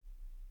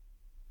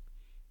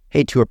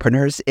Hey,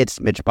 Tourpreneurs,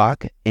 it's Mitch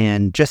Bach,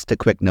 and just a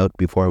quick note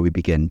before we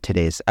begin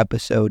today's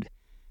episode.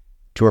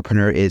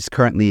 Tourpreneur is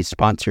currently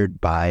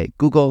sponsored by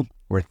Google.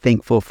 We're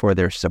thankful for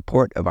their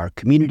support of our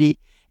community,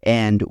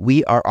 and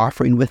we are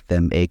offering with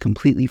them a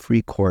completely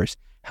free course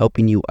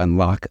helping you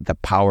unlock the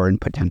power and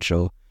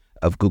potential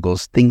of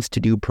Google's Things to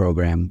Do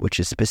program, which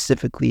is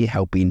specifically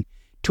helping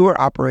tour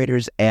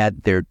operators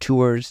add their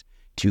tours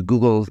to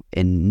Google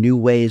in new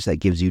ways that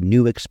gives you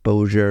new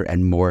exposure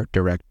and more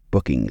direct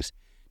bookings.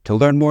 To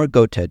learn more,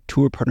 go to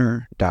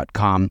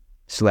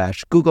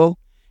tourpreneur.com/Google.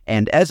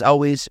 And as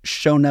always,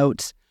 show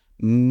notes,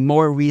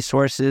 more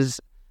resources,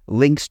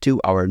 links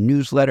to our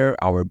newsletter,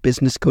 our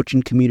business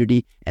coaching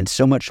community, and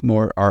so much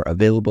more are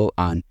available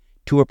on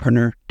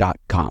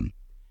tourpreneur.com.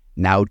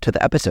 Now to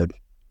the episode.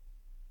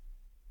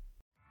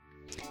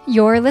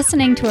 You're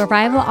listening to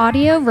Arival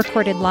audio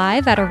recorded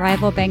live at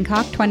Arival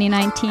Bangkok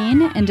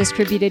 2019 and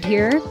distributed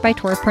here by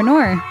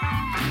Tourpreneur.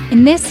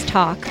 In this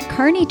talk,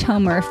 Karni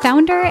Tomer,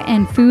 founder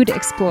and food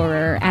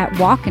explorer at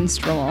Walk and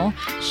Stroll,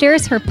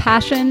 shares her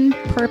passion,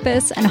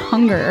 purpose, and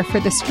hunger for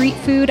the street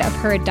food of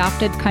her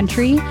adopted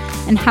country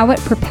and how it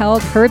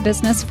propelled her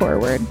business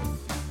forward.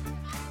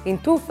 In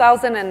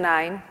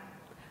 2009,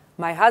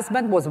 my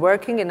husband was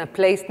working in a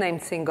place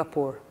named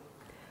Singapore.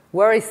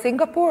 Where is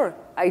Singapore?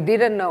 I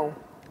didn't know.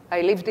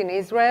 I lived in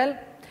Israel,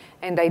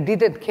 and I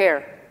didn't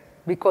care,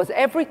 because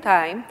every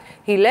time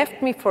he left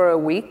me for a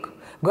week,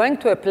 going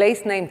to a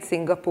place named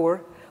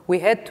Singapore, we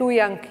had 2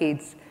 young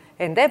kids,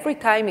 and every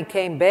time he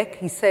came back,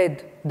 he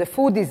said, the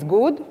food is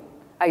good,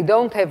 I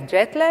don't have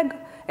jet lag,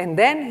 and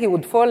then he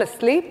would fall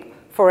asleep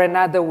for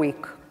another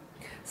week.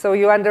 So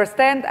you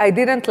understand, I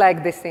didn't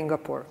like the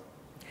Singapore.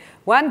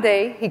 One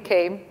day, he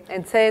came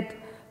and said,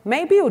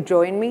 maybe you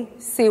join me,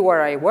 see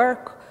where I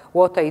work,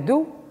 what I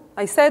do.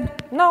 I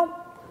said, no,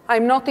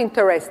 I'm not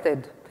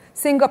interested.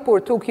 Singapore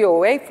took you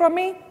away from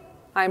me,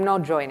 I'm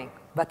not joining.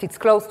 But it's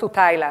close to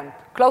Thailand.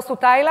 Close to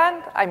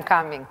Thailand, I'm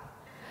coming.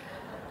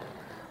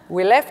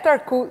 We left our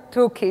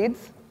 2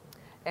 kids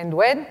and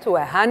went to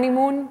a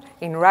honeymoon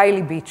in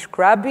Riley Beach,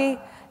 Krabi,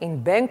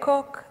 in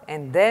Bangkok,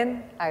 and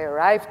then I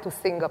arrived to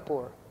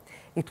Singapore.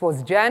 It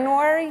was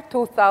January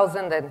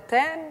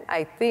 2010,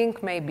 I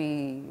think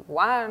maybe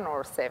 1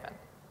 or 7.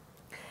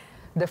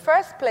 The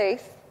first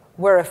place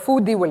where a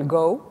foodie will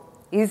go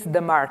is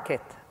the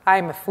market.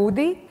 I'm a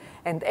foodie,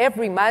 and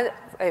every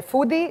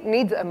foodie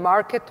needs a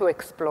market to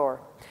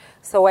explore.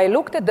 So I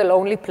looked at the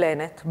Lonely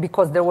Planet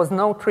because there was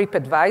no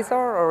TripAdvisor,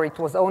 or it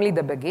was only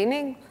the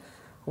beginning.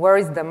 Where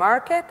is the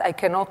market? I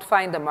cannot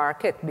find the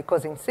market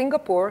because in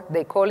Singapore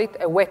they call it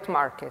a wet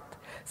market.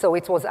 So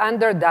it was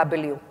under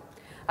W.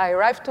 I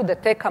arrived to the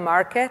Tekka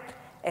market,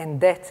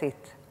 and that's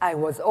it. I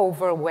was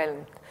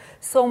overwhelmed.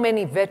 So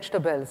many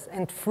vegetables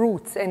and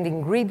fruits and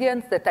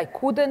ingredients that I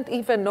couldn't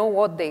even know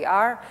what they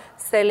are,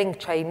 selling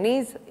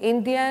Chinese,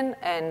 Indian,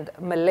 and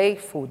Malay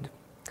food.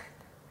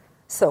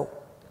 So,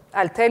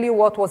 I'll tell you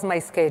what was my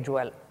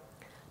schedule.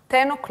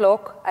 10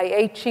 o'clock, I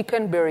ate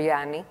chicken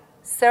biryani,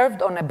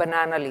 served on a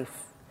banana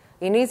leaf.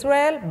 In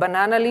Israel,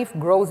 banana leaf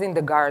grows in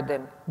the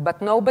garden,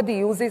 but nobody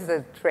uses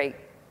a tray.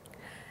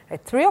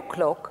 At 3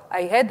 o'clock,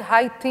 I had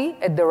high tea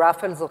at the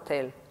Raffles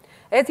Hotel.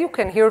 As you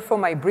can hear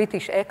from my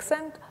British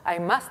accent, I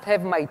must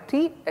have my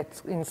tea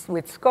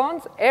with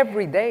scones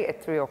every day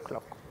at 3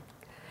 o'clock.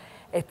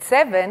 At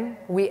 7,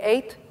 we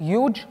ate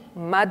huge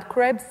mud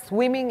crabs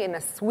swimming in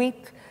a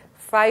sweet,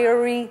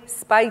 fiery,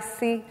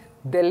 spicy,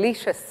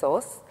 delicious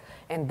sauce.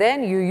 And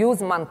then you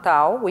use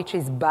mantau, which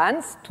is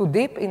buns, to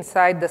dip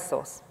inside the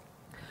sauce.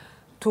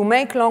 To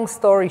make long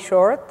story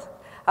short,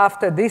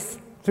 after these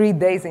 3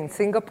 days in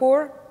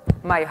Singapore,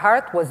 my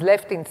heart was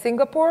left in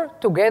Singapore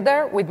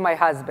together with my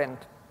husband.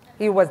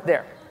 He was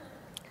there.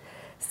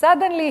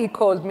 Suddenly he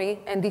called me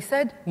and he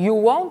said, you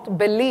won't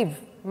believe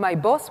my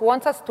boss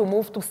wants us to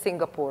move to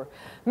Singapore.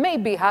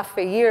 Maybe half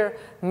a year,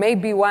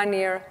 maybe 1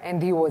 year.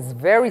 And he was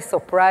very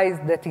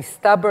surprised that his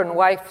stubborn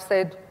wife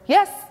said,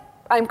 yes,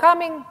 I'm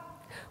coming.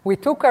 We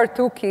took our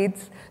 2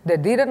 kids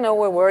that didn't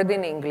know a word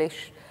in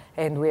English,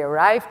 and we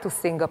arrived to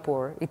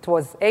Singapore. It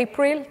was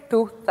April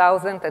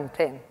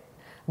 2010.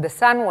 The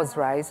sun was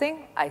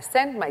rising. I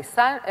sent my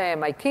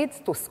kids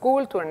to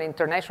school, to an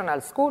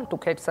international school, to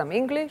catch some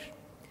English.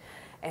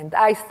 And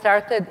I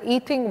started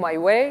eating my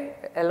way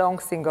along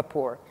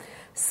Singapore.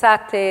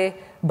 Satay,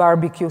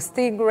 barbecue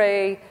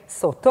stingray,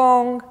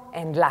 sotong,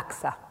 and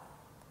laksa.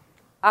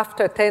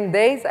 After 10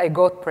 days, I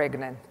got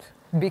pregnant.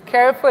 Be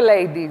careful,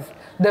 ladies.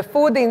 The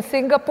food in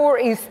Singapore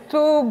is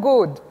too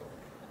good.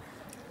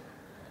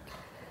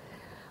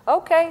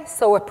 Okay,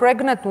 so a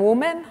pregnant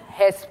woman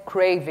has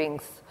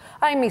cravings.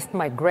 I missed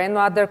my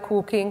grandmother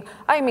cooking,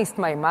 I missed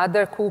my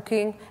mother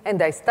cooking,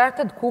 and I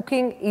started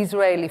cooking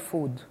Israeli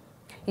food.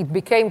 It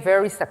became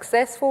very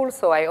successful,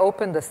 so I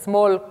opened a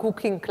small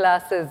cooking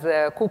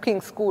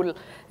school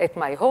at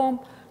my home,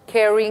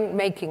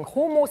 making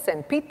hummus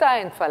and pita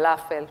and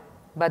falafel.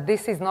 But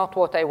this is not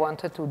what I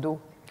wanted to do.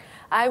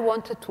 I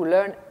wanted to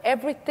learn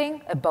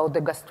everything about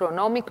the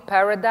gastronomic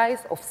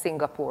paradise of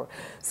Singapore.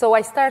 So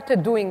I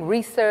started doing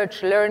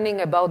research,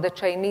 learning about the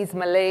Chinese,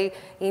 Malay,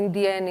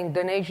 Indian,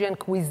 Indonesian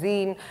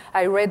cuisine.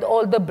 I read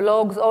all the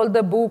blogs, all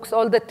the books,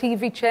 all the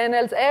TV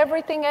channels,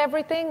 everything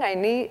I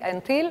need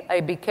until I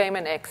became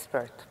an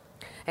expert.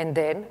 And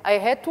then I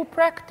had to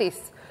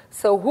practice.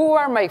 So who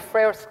are my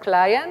first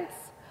clients?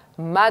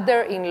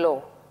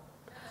 Mother-in-law.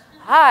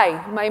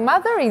 Hi, my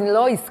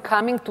mother-in-law is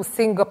coming to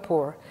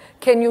Singapore.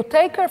 Can you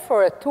take her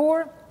for a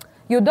tour?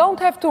 You don't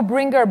have to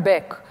bring her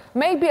back,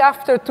 maybe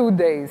after 2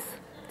 days.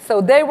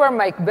 So they were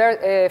my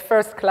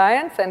first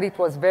clients, and it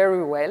was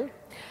very well.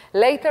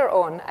 Later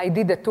on, I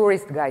did a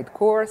tourist guide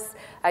course,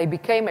 I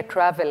became a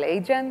travel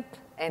agent,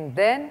 and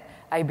then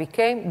I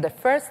became the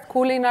first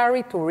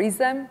culinary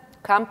tourism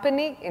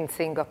company in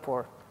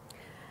Singapore.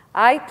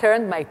 I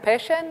turned my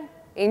passion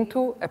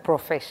into a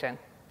profession.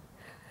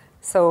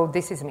 So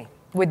this is me,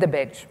 with the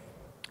badge.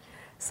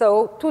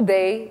 So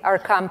today, our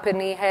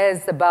company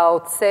has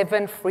about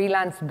 7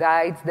 freelance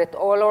guides that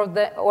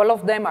all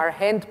of them are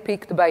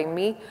handpicked by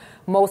me.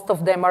 Most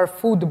of them are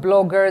food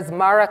bloggers,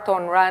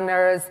 marathon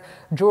runners,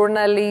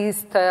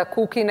 journalists,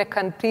 cook in a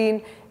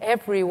canteen,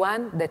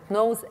 everyone that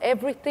knows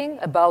everything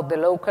about the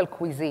local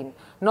cuisine,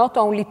 not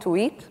only to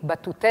eat,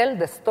 but to tell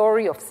the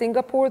story of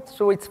Singapore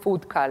through its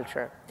food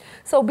culture.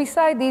 So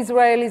beside the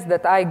Israelis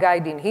that I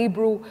guide in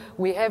Hebrew,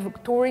 we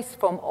have tourists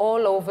from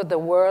all over the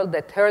world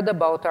that heard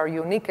about our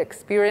unique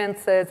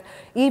experiences,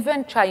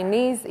 even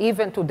Chinese.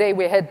 Even today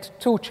we had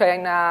 2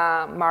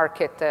 China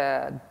market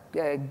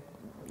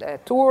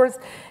tours,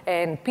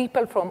 and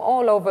people from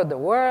all over the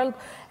world,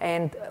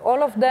 and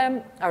all of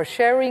them are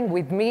sharing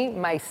with me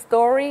my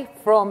story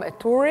from a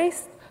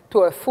tourist to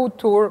a food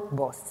tour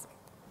boss.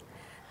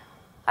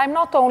 I'm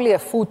not only a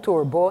food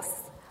tour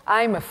boss,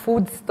 I'm a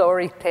food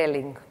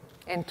storytelling.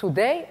 And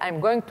today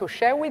I'm going to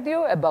share with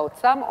you about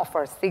some of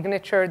our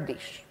signature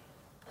dish.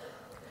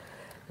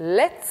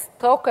 Let's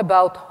talk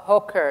about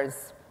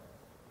hawkers.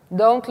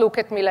 Don't look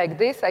at me like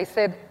this, I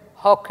said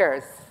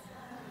hawkers.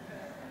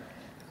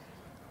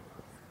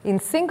 In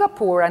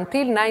Singapore,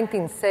 until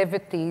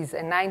 1970s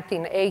and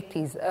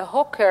 1980s, a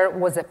hawker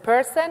was a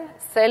person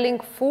selling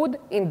food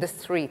in the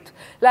street,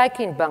 like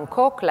in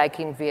Bangkok, like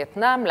in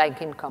Vietnam, like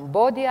in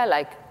Cambodia,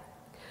 like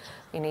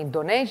in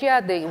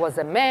Indonesia. There was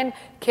a man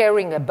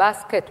carrying a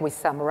basket with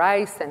some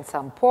rice and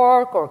some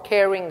pork, or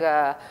carrying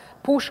a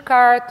push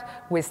cart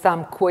with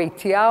some kway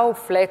teow,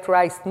 flat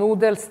rice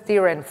noodles,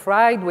 stir and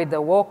fried with the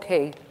wok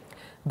hei.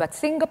 But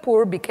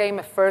Singapore became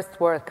a first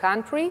world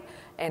country,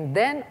 and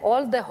then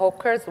all the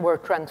hawkers were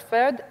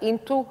transferred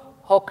into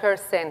hawker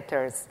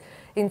centers.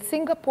 In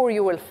Singapore,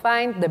 you will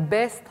find the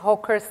best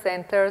hawker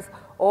centers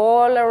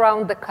all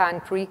around the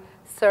country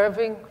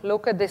serving,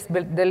 look at this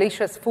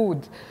delicious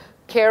food,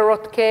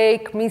 carrot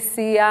cake, mee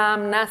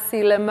siam,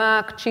 nasi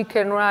lemak,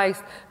 chicken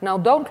rice. Now,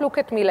 don't look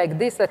at me like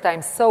this, that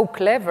I'm so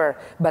clever,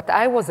 but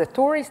I was a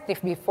tourist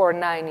before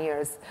 9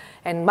 years,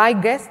 and my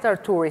guests are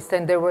tourists,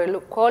 and they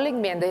were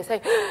calling me, and they say,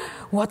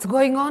 what's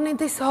going on in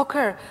this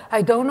hawker?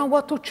 I don't know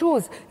what to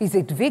choose. Is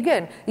it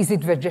vegan? Is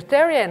it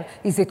vegetarian?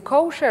 Is it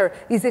kosher?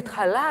 Is it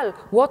halal?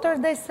 What are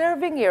they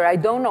serving here? I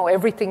don't know.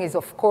 Everything is,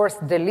 of course,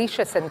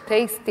 delicious and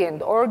tasty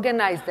and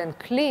organized and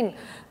clean,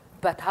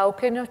 but how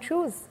can you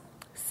choose?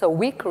 So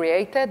we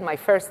created, my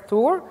first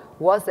tour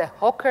was a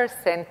hawker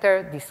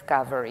center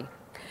discovery.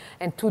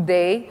 And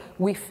today,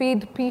 we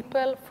feed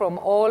people from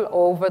all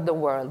over the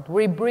world.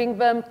 We bring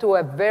them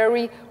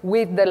to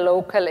with the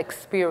local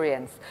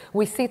experience.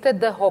 We sit at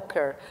the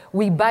hawker.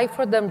 We buy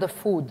for them the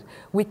food.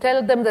 We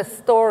tell them the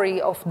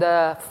story of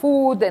the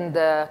food and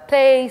the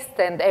taste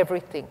and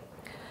everything.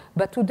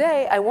 But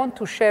today, I want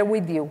to share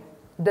with you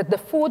that the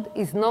food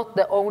is not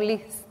the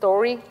only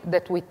story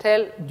that we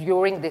tell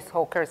during this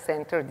hawker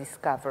center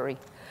discovery.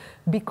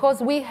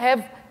 Because we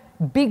have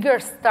bigger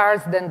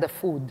stars than the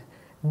food.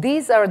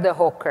 These are the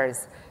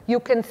hawkers. You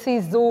can see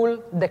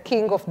Zul, the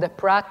king of the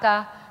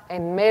prata,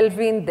 and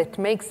Melvin that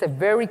makes a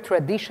very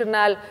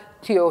traditional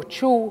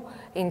Teochew,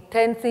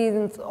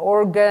 intensive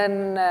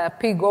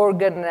pig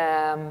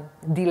organ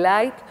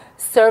delight,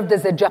 served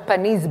as a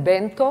Japanese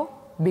bento,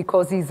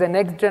 because he's the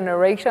next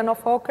generation of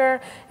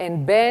hawker,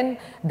 and Ben,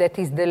 that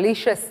his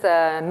delicious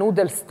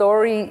noodle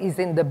story is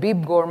in the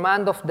Bib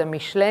Gourmand of the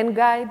Michelin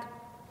Guide,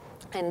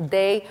 and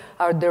they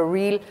are the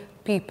real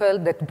people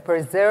that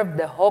preserve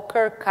the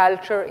hawker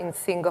culture in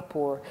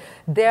Singapore.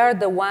 They are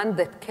the ones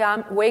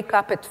that wake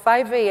up at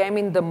 5 a.m.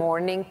 in the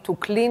morning to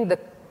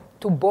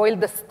boil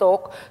the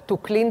stock, to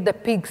clean the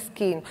pig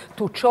skin,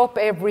 to chop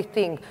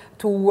everything,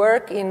 to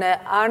work in an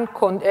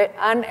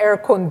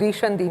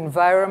unair-conditioned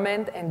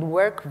environment, and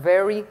work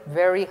very,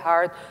 very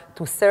hard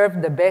to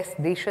serve the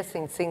best dishes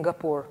in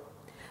Singapore.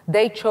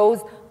 They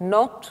chose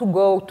not to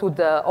go to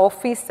the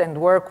office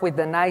and work with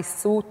a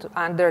nice suit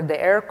under the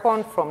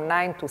aircon from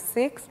 9 to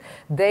 6.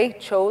 They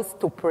chose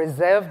to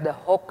preserve the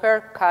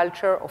hawker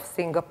culture of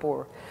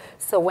Singapore.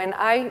 So when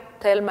I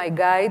tell my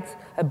guides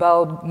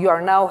about you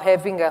are now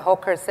having a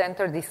hawker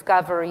center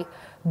discovery,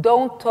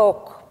 don't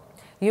talk.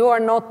 You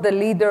are not the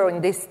leader in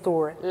this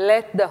tour.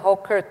 Let the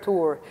hawker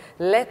tour.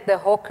 Let the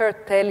hawker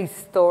tell his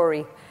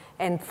story.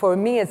 And for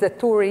me as a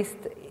tourist,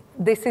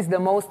 this is the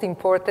most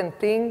important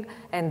thing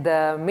and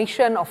the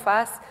mission of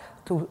us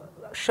to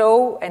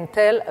show and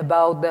tell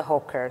about the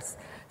hawkers.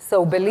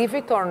 So believe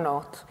it or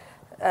not,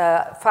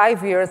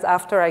 5 years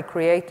after I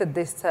created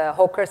this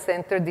Hawker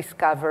Center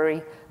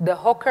Discovery, the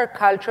hawker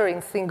culture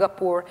in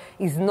Singapore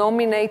is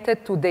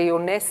nominated to the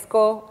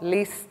UNESCO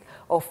list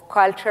of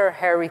culture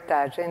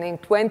heritage. And in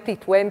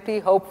 2020,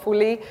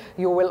 hopefully,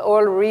 you will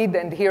all read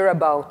and hear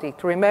about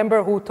it.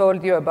 Remember who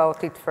told you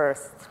about it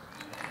first.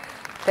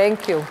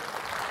 Thank you.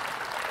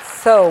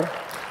 So,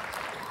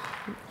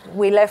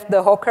 we left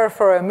the hawker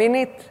for a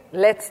minute.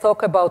 Let's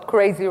talk about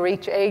Crazy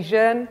Rich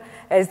Asian.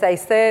 As I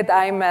said,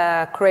 I'm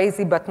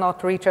crazy but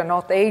not rich and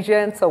not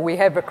Asian, so we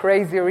have a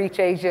Crazy Rich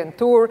Asian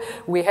tour.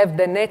 We have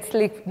the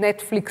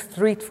Netflix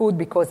street food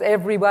because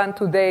everyone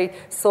today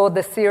saw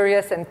the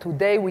series, and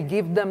today we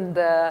give them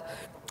the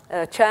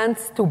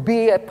chance to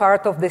be a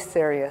part of this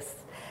series.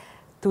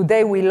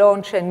 Today we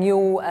launch a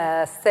new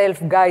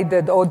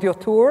self-guided audio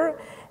tour,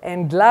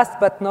 and last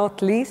but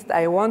not least,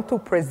 I want to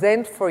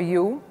present for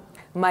you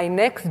my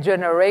next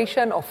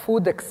generation of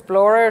food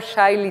explorer,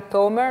 Shaili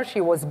Tomer.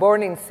 She was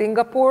born in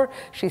Singapore.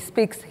 She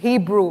speaks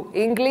Hebrew,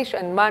 English,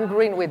 and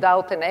Mandarin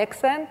without an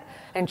accent.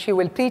 And she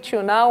will teach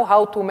you now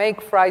how to make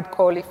fried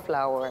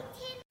cauliflower.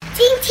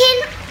 今天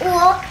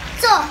我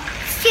做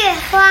雪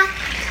花，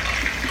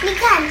你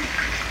看，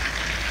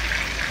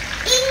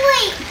因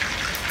为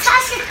它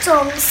是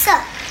棕色，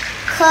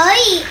可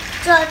以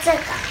做这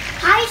个，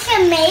还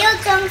是没有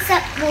棕色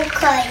不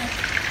可以。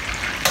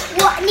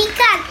你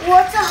看，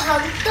我做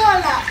很多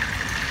了，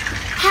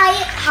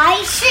还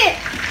是，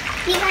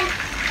你看，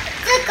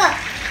这个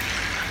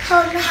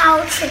很好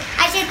吃，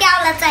还是掉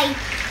了在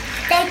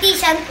地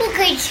上，不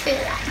可以吃了。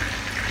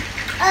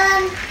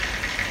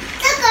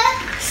这个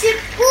是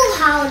不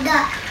好的，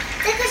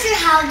这个是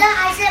好的，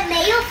还是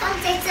没有放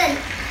在这里？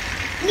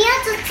你要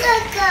做这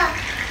个，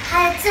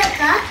还有这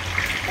个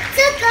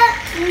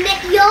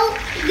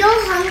有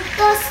很多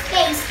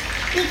space，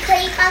 你可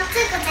以放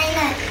这个在那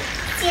里。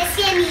谢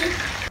谢你。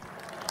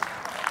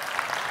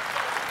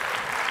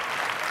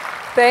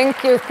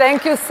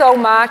Thank you so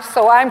much.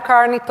 So I'm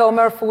Karni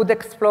Tomer, food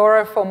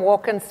explorer from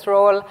Walk and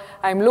Stroll.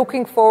 I'm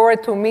looking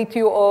forward to meet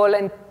you all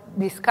and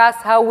discuss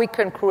how we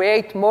can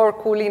create more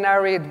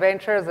culinary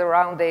adventures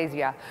around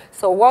Asia.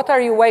 So what are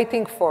you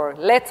waiting for?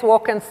 Let's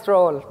walk and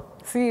stroll.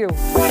 See you.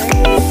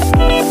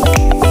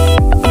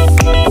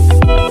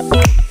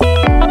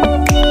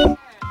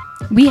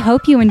 We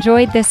hope you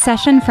enjoyed this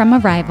session from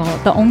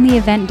Arival, the only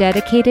event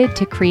dedicated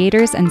to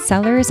creators and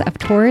sellers of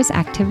tours,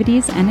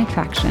 activities, and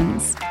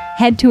attractions.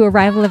 Head to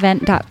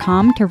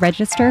arivalevent.com to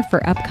register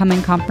for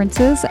upcoming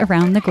conferences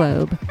around the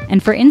globe.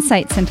 And for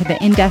insights into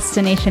the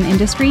in-destination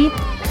industry,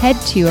 head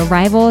to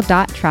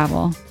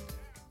arival.travel.